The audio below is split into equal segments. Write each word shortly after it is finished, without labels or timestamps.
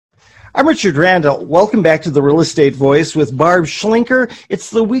I'm Richard Randall. Welcome back to the Real Estate Voice with Barb Schlinker. It's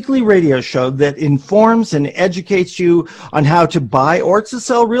the weekly radio show that informs and educates you on how to buy or to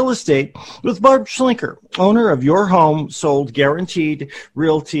sell real estate with Barb Schlinker, owner of Your Home Sold Guaranteed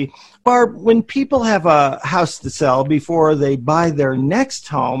Realty. Barb, when people have a house to sell before they buy their next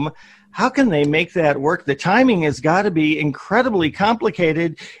home, how can they make that work? The timing has got to be incredibly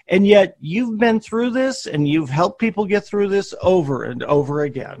complicated, and yet you've been through this and you've helped people get through this over and over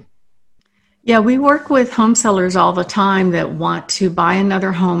again. Yeah, we work with home sellers all the time that want to buy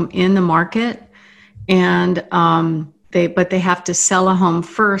another home in the market, and they have to sell a home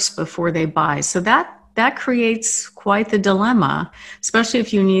first before they buy. So that creates quite the dilemma, especially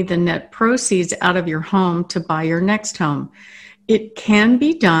if you need the net proceeds out of your home to buy your next home. It can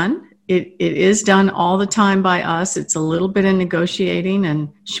be done. It is done all the time by us. It's a little bit of negotiating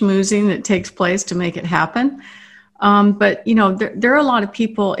and schmoozing that takes place to make it happen. But, you know, there are a lot of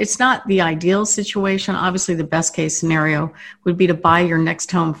people, it's not the ideal situation. Obviously, the best case scenario would be to buy your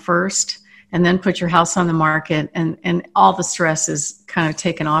next home first and then put your house on the market, and all the stress is kind of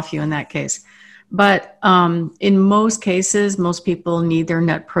taken off you in that case. But in most cases, most people need their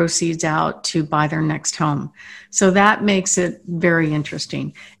net proceeds out to buy their next home. So that makes it very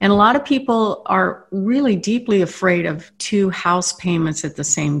interesting. And a lot of people are really deeply afraid of two house payments at the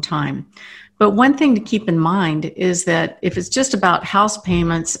same time. But one thing to keep in mind is that if it's just about house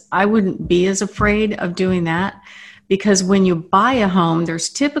payments, I wouldn't be as afraid of doing that, because when you buy a home, there's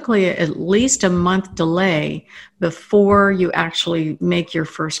typically at least a month delay before you actually make your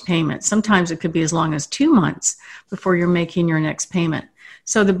first payment. Sometimes it could be as long as 2 months before you're making your next payment.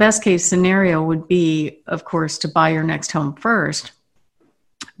 So the best case scenario would be, of course, to buy your next home first.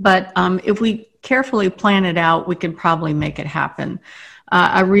 But if we carefully plan it out, we could probably make it happen.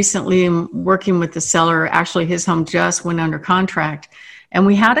 I recently am working with the seller. Actually, his home just went under contract, and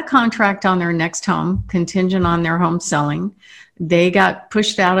we had a contract on their next home contingent on their home selling. They got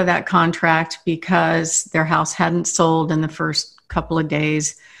pushed out of that contract because their house hadn't sold in the first couple of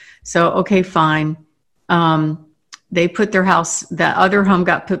days. So, okay, fine. They put their house, the other home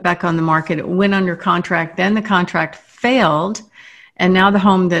got put back on the market. It went under contract. Then the contract failed. And now the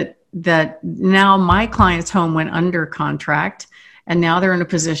home that now my client's home went under contract. And now they're in a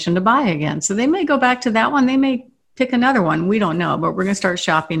position to buy again. So they may go back to that one. They may pick another one. We don't know, but we're going to start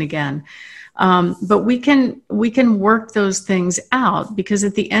shopping again. But we can work those things out, because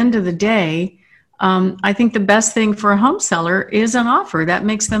at the end of the day, I think the best thing for a home seller is an offer that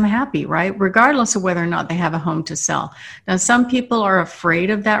makes them happy, right? Regardless of whether or not they have a home to sell. Now, some people are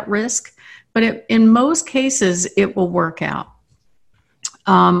afraid of that risk, but in most cases, it will work out.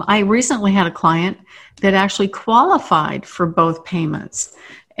 I recently had a client that actually qualified for both payments,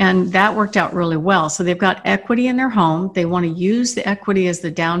 and that worked out really well. So they've got equity in their home. They want to use the equity as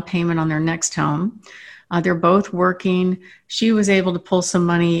the down payment on their next home. They're both working. She was able to pull some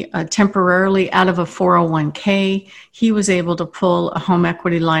money temporarily out of a 401k. He was able to pull a home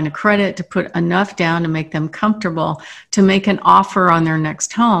equity line of credit to put enough down to make them comfortable to make an offer on their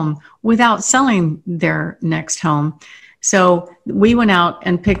next home without selling their next home. So we went out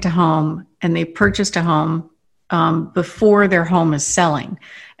and picked a home, and they purchased a home before their home is selling.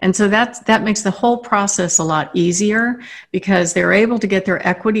 And so that makes the whole process a lot easier, because they're able to get their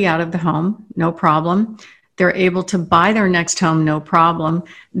equity out of the home, no problem. They're able to buy their next home, no problem.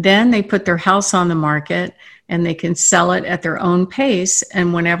 Then they put their house on the market, and they can sell it at their own pace.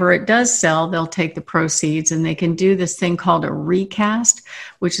 And whenever it does sell, they'll take the proceeds, and they can do this thing called a recast,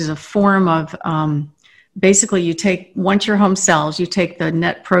 which is a form of basically, once your home sells, you take the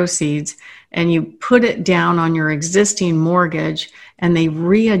net proceeds and you put it down on your existing mortgage, and they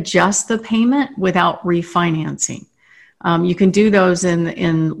readjust the payment without refinancing. You can do those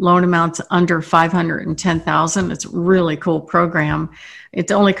in loan amounts under $510,000. It's a really cool program. It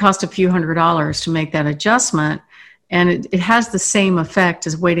only costs a few $100s to make that adjustment. And it has the same effect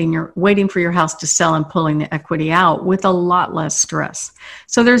as waiting for your house to sell and pulling the equity out with a lot less stress.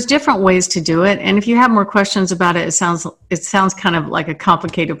 So there's different ways to do it. And if you have more questions about it, it sounds kind of like a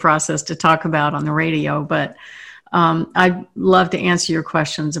complicated process to talk about on the radio, but I'd love to answer your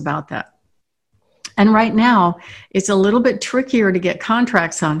questions about that. And right now, it's a little bit trickier to get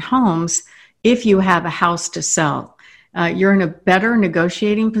contracts on homes if you have a house to sell. You're in a better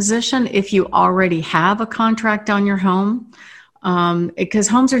negotiating position if you already have a contract on your home, because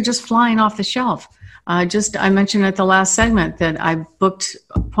homes are just flying off the shelf. I mentioned at the last segment that I booked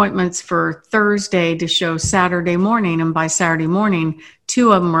appointments for Thursday to show Saturday morning, and by Saturday morning,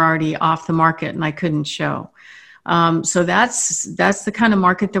 2 of them were already off the market and I couldn't show. So that's the kind of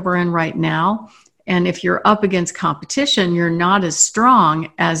market that we're in right now. And if you're up against competition, you're not as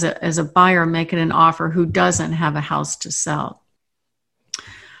strong as a buyer making an offer who doesn't have a house to sell.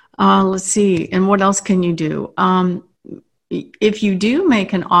 Let's see. And what else can you do? If you do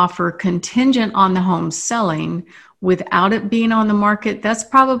make an offer contingent on the home selling without it being on the market, that's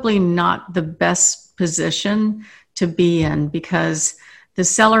probably not the best position to be in, because the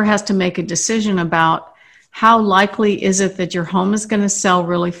seller has to make a decision about how likely is it that your home is going to sell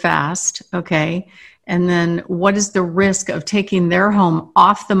really fast, okay? And then what is the risk of taking their home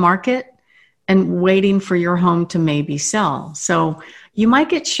off the market and waiting for your home to maybe sell? So you might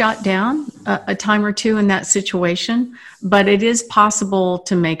get shot down a time or two in that situation, but it is possible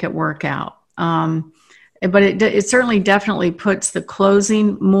to make it work out. But it certainly definitely puts the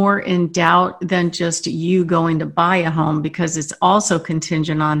closing more in doubt than just you going to buy a home, because it's also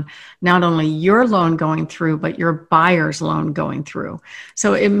contingent on not only your loan going through, but your buyer's loan going through.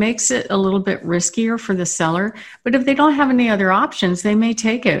 So it makes it a little bit riskier for the seller. But if they don't have any other options, they may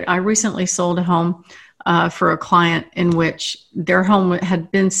take it. I recently sold a home for a client in which their home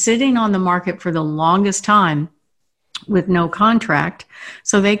had been sitting on the market for the longest time with no contract.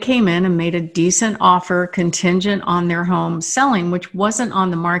 So they came in and made a decent offer contingent on their home selling, which wasn't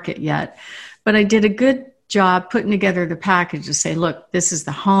on the market yet. But I did a good job putting together the package to say, look, this is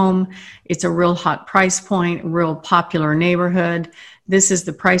the home. It's a real hot price point, real popular neighborhood. This is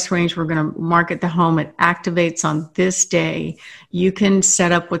the price range we're going to market the home. It activates on this day. You can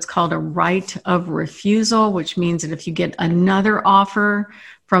set up what's called a right of refusal, which means that if you get another offer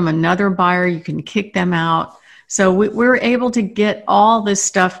from another buyer, you can kick them out. So we're able to get all this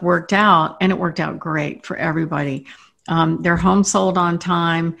stuff worked out, and it worked out great for everybody. Their home sold on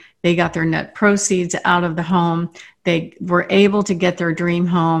time. They got their net proceeds out of the home. They were able to get their dream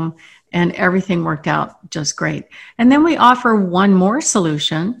home, and everything worked out just great. And then we offer one more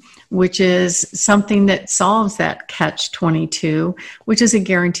solution, which is something that solves that catch-22, which is a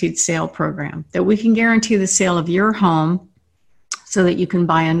guaranteed sale program, that we can guarantee the sale of your home so that you can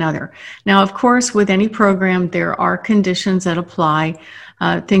buy another. Now, of course, with any program, there are conditions that apply,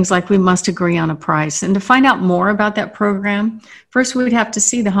 things like we must agree on a price. And to find out more about that program, first we'd have to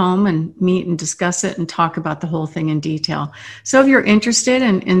see the home and meet and discuss it and talk about the whole thing in detail. So if you're interested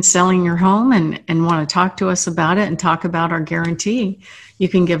in selling your home and want to talk to us about it and talk about our guarantee, you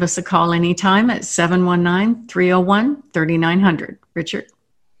can give us a call anytime at 719-301-3900. Richard?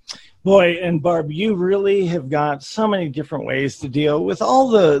 Boy, and Barb, you really have got so many different ways to deal with all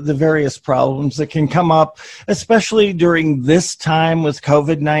the various problems that can come up, especially during this time with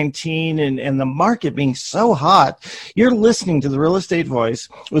COVID-19 and the market being so hot. You're listening to The Real Estate Voice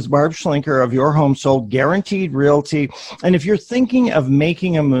with Barb Schlinker of Your Home Sold Guaranteed Realty. And if you're thinking of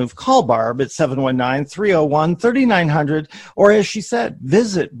making a move, call Barb at 719-301-3900, or as she said,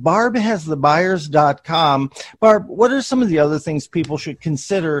 visit barbhasthebuyers.com. Barb, what are some of the other things people should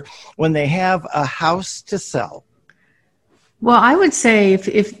consider when they have a house to sell? Well, I would say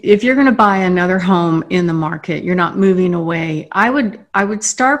if you're going to buy another home in the market, you're not moving away, I would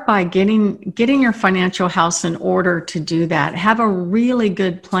start by getting your financial house in order to do that. Have a really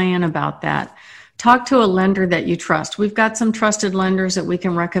good plan about that. Talk to a lender that you trust. We've got some trusted lenders that we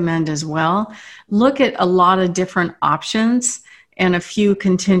can recommend as well. Look at a lot of different options and a few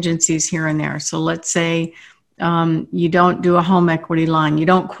contingencies here and there. So let's say you don't do a home equity line, you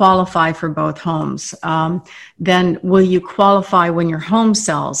don't qualify for both homes, then will you qualify when your home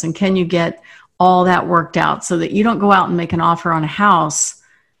sells? And can you get all that worked out so that you don't go out and make an offer on a house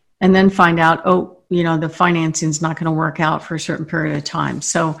and then find out, the financing is not going to work out for a certain period of time.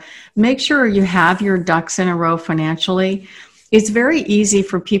 So make sure you have your ducks in a row financially. It's very easy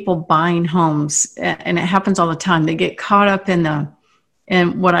for people buying homes, and it happens all the time. They get caught up in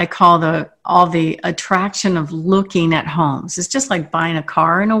what I call all the attraction of looking at homes. It's just like buying a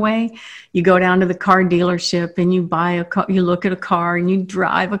car in a way. You go down to the car dealership and you buy a car, you look at a car and you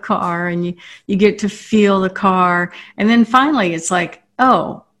drive a car and you get to feel the car. And then finally it's like,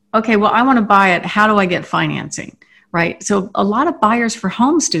 oh, okay, well, I want to buy it. How do I get financing? Right? So a lot of buyers for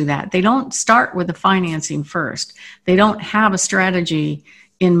homes do that. They don't start with the financing first. They don't have a strategy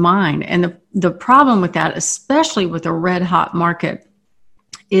in mind. And the problem with that, especially with a red hot market,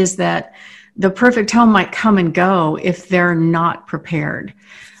 is that the perfect home might come and go if they're not prepared.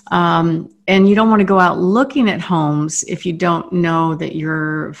 And you don't want to go out looking at homes if you don't know that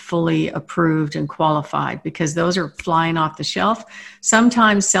you're fully approved and qualified, because those are flying off the shelf.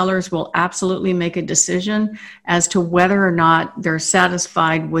 Sometimes sellers will absolutely make a decision as to whether or not they're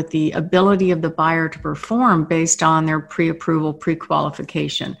satisfied with the ability of the buyer to perform based on their pre-approval,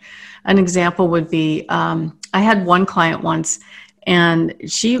 pre-qualification. An example would be, I had one client once, And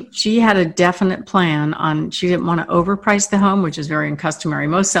she had a definite plan on, she didn't want to overprice the home, which is very uncustomary.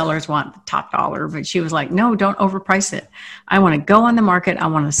 Most sellers want the top dollar, but she was like, no, don't overprice it. I want to go on the market. I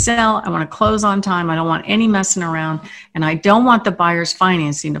want to sell. I want to close on time. I don't want any messing around. And I don't want the buyer's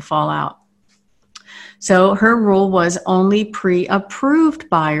financing to fall out. So her rule was only pre-approved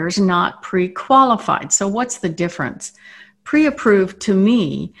buyers, not pre-qualified. So what's the difference? Pre-approved to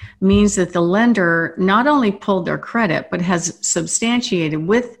me means that the lender not only pulled their credit, but has substantiated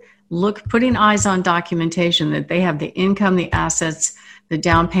with putting eyes on documentation that they have the income, the assets, the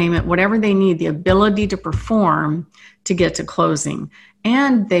down payment, whatever they need, the ability to perform to get to closing.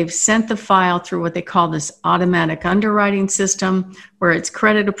 And they've sent the file through what they call this automatic underwriting system, where it's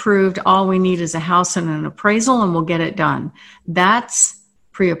credit approved. All we need is a house and an appraisal, and we'll get it done. That's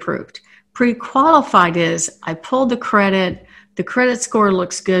pre-approved. Pre-qualified is, I pulled the credit score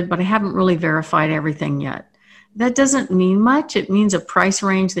looks good, but I haven't really verified everything yet. That doesn't mean much. It means a price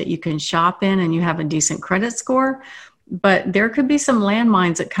range that you can shop in and you have a decent credit score. But there could be some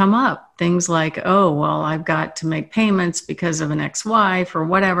landmines that come up. Things like, oh, well, I've got to make payments because of an ex-wife or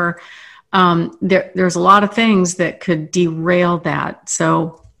whatever. There's a lot of things that could derail that.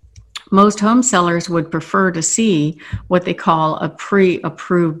 So most home sellers would prefer to see what they call a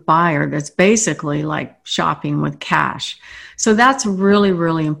pre-approved buyer. That's basically like shopping with cash. So that's really,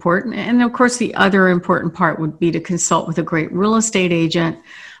 really important. And of course, the other important part would be to consult with a great real estate agent.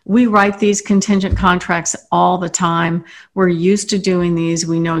 We write these contingent contracts all the time. We're used to doing these.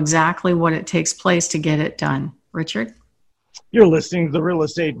 We know exactly what it takes place to get it done. Richard? You're listening to The Real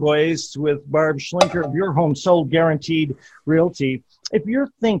Estate Voice with Barb Schlinker of Your Home Sold Guaranteed Realty. If you're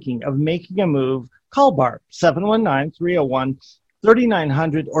thinking of making a move, call Barb,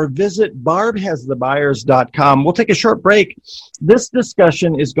 719-301-3900, or visit barbhasthebuyers.com. We'll take a short break. This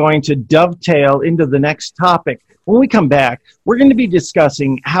discussion is going to dovetail into the next topic. When we come back, we're going to be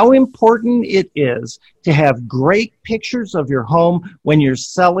discussing how important it is to have great pictures of your home when you're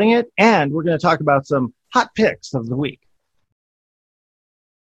selling it, and we're going to talk about some hot picks of the week.